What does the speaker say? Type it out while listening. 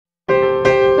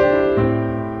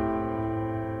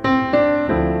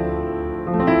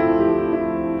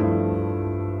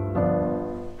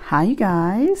Hi you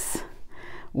guys.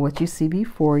 What you see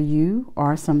before you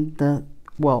are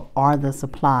the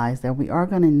supplies that we are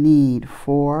going to need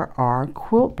for our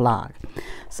quilt block.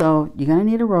 So you're going to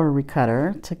need a rotary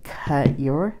cutter to cut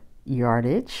your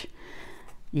yardage.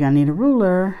 You're going to need a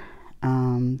ruler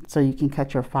so you can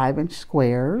cut your 5-inch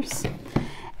squares.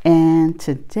 And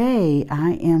today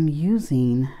I am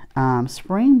using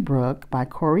Spring Brook by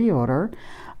Corey Yoder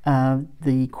of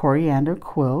the coriander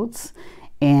quilts.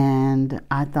 And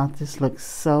I thought this looked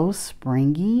so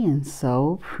springy and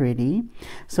so pretty.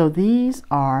 So these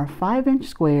are 5-inch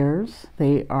squares.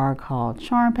 They are called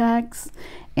charm packs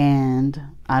and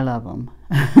I love them.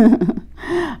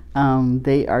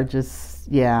 They are just,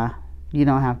 yeah, you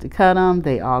don't have to cut them.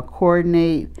 They all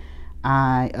coordinate.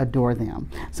 I adore them.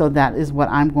 So that is what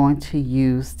I'm going to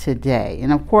use today.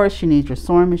 And of course you need your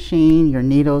sewing machine, your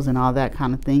needles and all that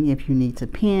kind of thing if you need to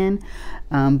pin.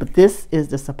 But this is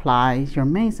the supplies, your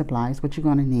main supplies, what you're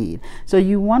going to need. So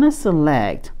you want to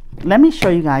select, let me show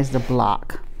you guys the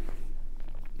block.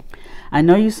 I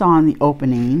know you saw in the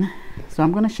opening, so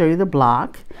I'm going to show you the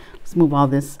block. Let's move all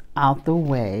this out the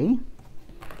way.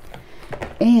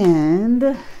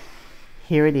 And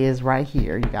here it is right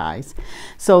here, you guys.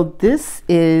 So this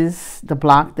is the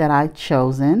block that I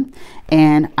chosen,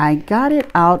 and I got it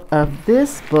out of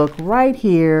this book right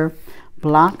here,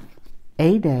 Block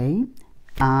A Day.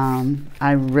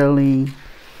 I really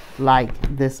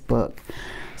like this book.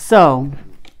 So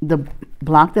the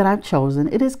block that I've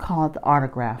chosen, it is called the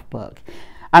autograph block.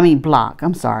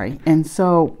 I'm sorry. And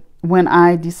so when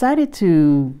I decided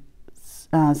to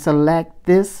select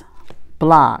this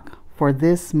block for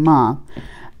this month,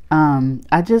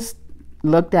 I just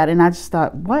looked at it and I just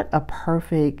thought, what a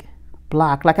perfect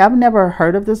block. Like, I've never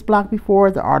heard of this block before,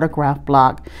 the autograph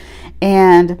block.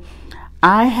 And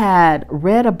I had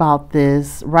read about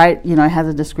this, right? You know, it has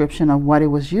a description of what it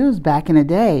was used back in the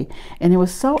day. And it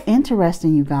was so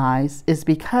interesting, you guys, is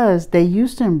because they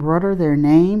used to embroider their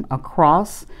name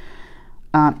across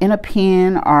in a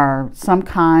pen or some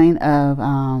kind of,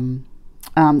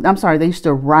 they used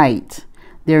to write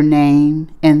their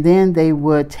name, and then they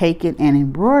would take it and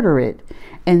embroider it,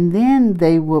 and then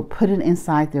they would put it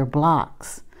inside their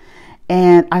blocks.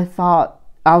 And I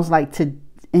was like,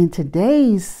 in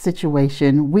today's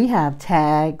situation, we have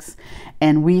tags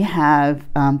and we have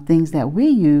things that we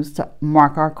use to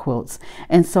mark our quilts.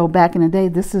 And so back in the day,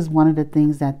 this is one of the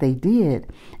things that they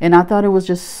did. And I thought it was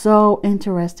just so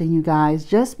interesting, you guys,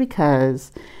 just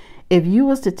because if you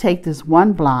was to take this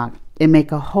one block and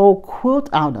make a whole quilt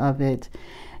out of it,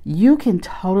 you can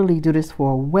totally do this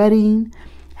for a wedding,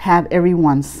 have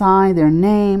everyone sign their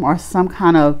name or some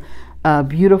kind of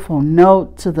beautiful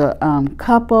note to the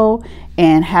couple,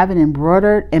 and have it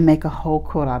embroidered and make a whole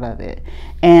quilt out of it.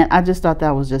 And I just thought that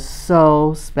was just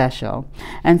so special.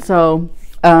 And so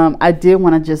I did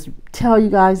want to just tell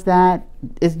you guys that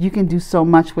you can do so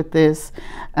much with this,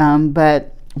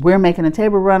 but we're making a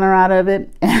table runner out of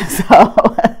it.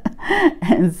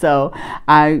 And so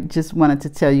I just wanted to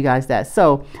tell you guys that.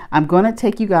 So I'm going to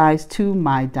take you guys to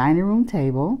my dining room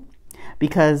table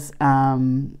because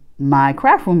my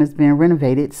craft room has been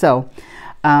renovated. So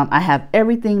I have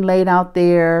everything laid out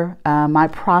there, my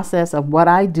process of what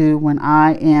I do when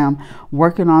I am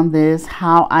working on this,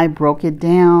 how I broke it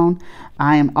down.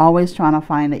 I am always trying to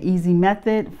find an easy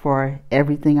method for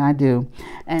everything I do.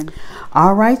 And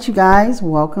all right, you guys,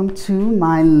 welcome to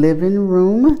my living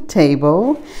room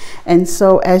table. And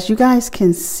so as you guys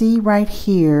can see right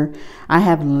here, I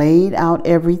have laid out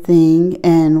everything,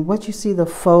 and what you see, the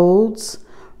folds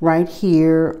right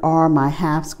here are my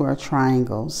half square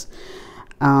triangles.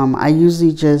 I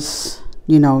usually just,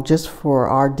 just for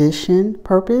audition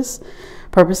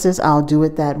purposes, I'll do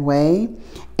it that way.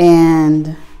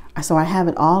 And so I have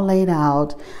it all laid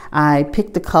out. I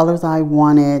picked the colors I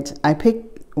wanted. I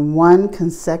picked one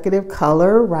consecutive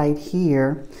color right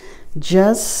here,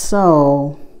 just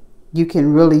so you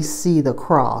can really see the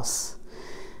cross.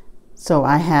 So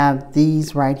I have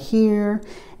these right here,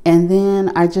 and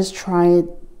then I just try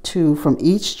to, from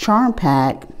each charm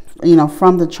pack,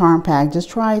 from the charm pack, just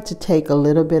try to take a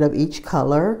little bit of each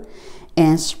color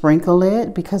and sprinkle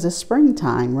it because it's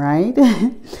springtime, right?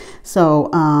 So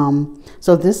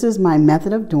this is my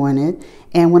method of doing it.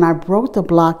 And when I broke the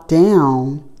block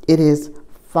down, it is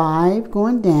 5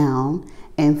 going down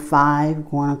and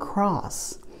 5 going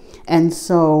across. And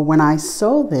so when I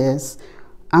sew this,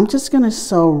 I'm just going to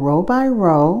sew row by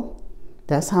row.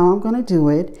 That's how I'm going to do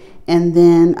it. And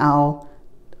then I'll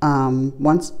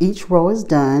once each row is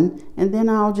done, and then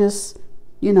I'll just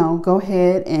go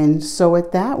ahead and sew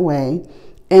it that way,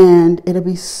 and it'll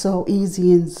be so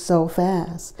easy and so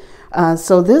fast.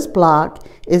 So this block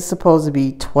is supposed to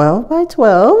be 12 by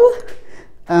 12.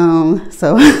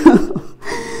 So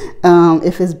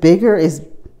if it's bigger,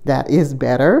 that is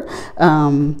better.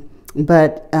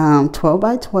 But 12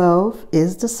 by 12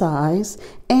 is the size,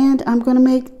 and I'm going to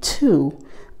make two.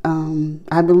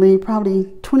 I believe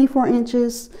probably 24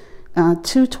 inches,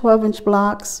 two 12-inch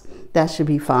blocks. That should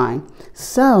be fine.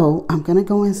 So I'm going to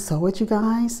go and sew it, you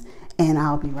guys, and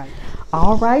I'll be right back.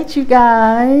 All right, you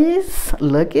guys,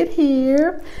 look at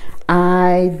here.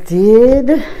 I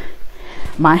did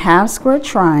my half square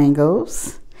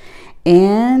triangles,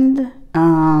 and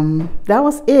that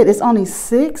was it. It's only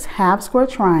 6 half square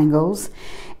triangles,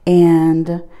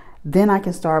 and then I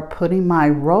can start putting my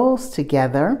rows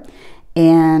together.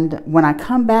 And when I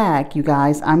come back, you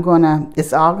guys,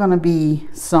 it's all gonna be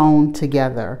sewn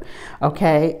together.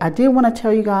 Okay, I did want to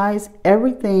tell you guys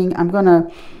everything. I'm gonna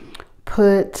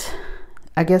put,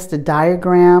 I guess, the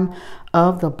diagram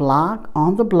of the block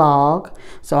on the blog,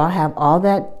 so I have all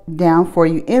that down for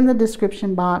you in the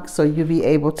description box, so you'll be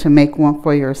able to make one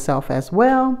for yourself as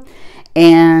well.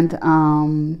 And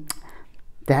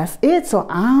that's it. So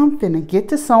I'm gonna get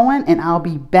to sewing, and I'll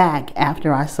be back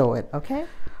after I sew it. Okay.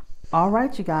 All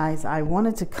right, you guys, I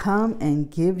wanted to come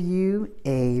and give you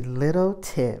a little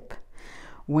tip.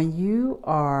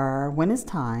 When it's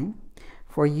time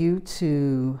for you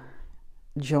to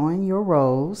join your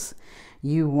rows,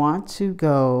 you want to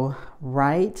go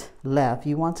right, left.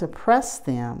 You want to press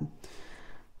them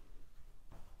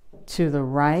to the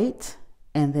right,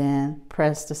 and then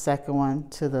press the second one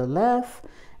to the left,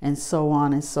 and so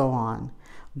on and so on.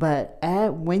 But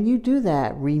when you do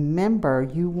that, remember,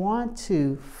 you want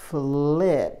to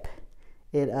flip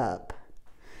it up.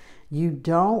 You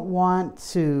don't want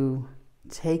to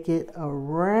take it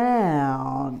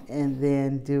around and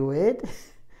then do it,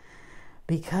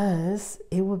 because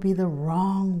it would be the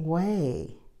wrong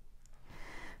way.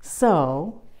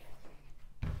 So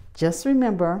just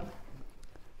remember,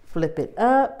 flip it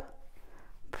up,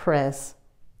 press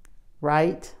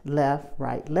right,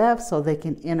 left, so they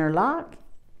can interlock,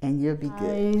 and you'll be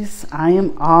good. Guys, I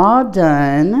am all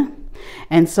done.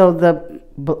 And so the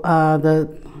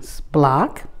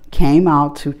block came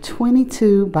out to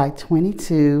 22 by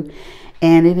 22,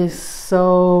 and it is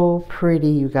so pretty,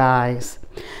 you guys.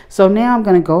 So now I'm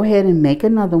going to go ahead and make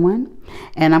another one,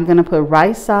 and I'm going to put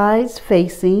right sides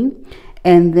facing,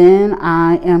 and then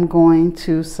I am going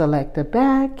to select the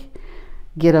back,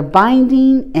 get a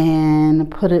binding, and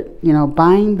put it,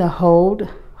 bind the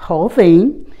whole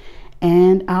thing.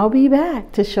 And I'll be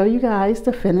back to show you guys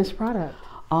the finished product.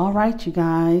 All right, you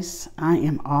guys, I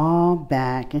am all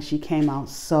back, and she came out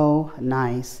so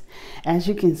nice. As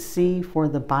you can see, for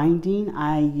the binding,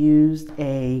 I used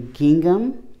a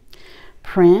gingham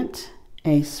print,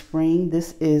 a spring.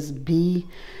 This is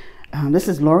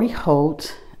Lori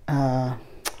Holt.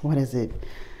 What is it?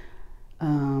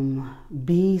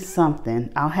 B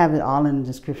something. I'll have it all in the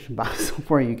description box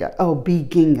for you guys. Oh, B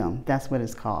Gingham. That's what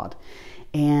it's called.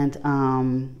 And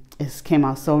it came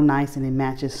out so nice, and it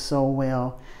matches so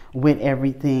well with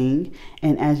everything.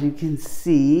 And as you can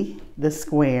see, the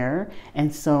square,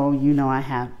 and so I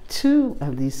have 2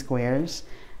 of these squares.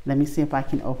 Let me see if I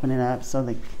can open it up so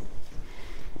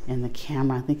in the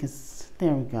camera, I think it's,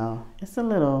 there we go. It's a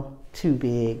little too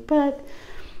big, but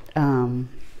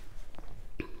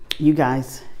you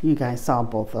guys saw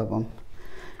both of them,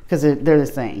 because they're the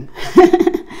same.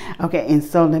 Okay, and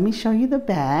so let me show you the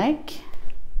back.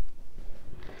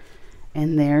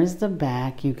 And there's the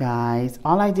back, you guys.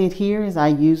 All I did here is I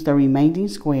used the remaining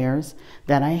squares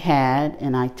that I had,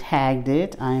 and I tagged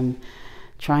it. I'm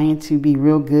trying to be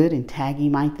real good in tagging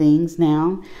my things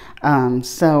now.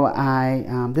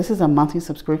 This is a monthly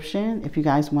subscription. If you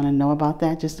guys want to know about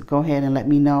that, just go ahead and let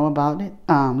me know about it.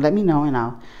 Let me know, and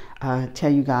I'll tell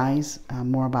you guys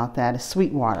more about that. It's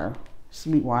Sweetwater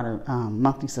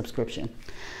monthly subscription.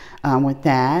 With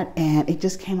that, and it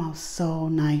just came out so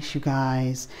nice, you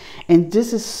guys. And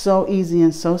this is so easy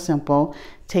and so simple,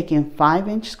 taking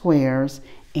 5-inch squares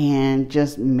and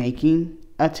just making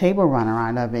a table runner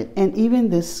out of it. And even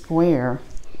this square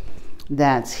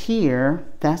that's here,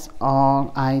 that's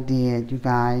all I did, you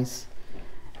guys.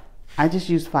 I just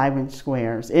used 5-inch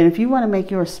squares, and if you want to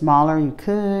make yours smaller, you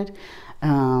could.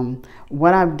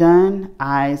 What I've done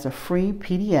is a free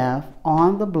PDF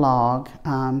on the blog,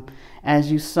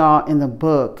 as you saw in the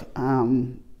book,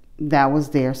 that was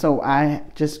there. So I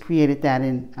just created that,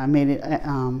 and I made it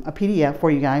a PDF for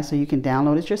you guys, so you can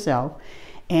download it yourself,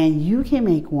 and you can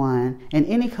make one in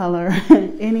any color,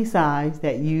 any size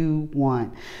that you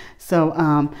want.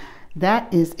 So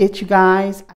that is it, you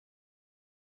guys.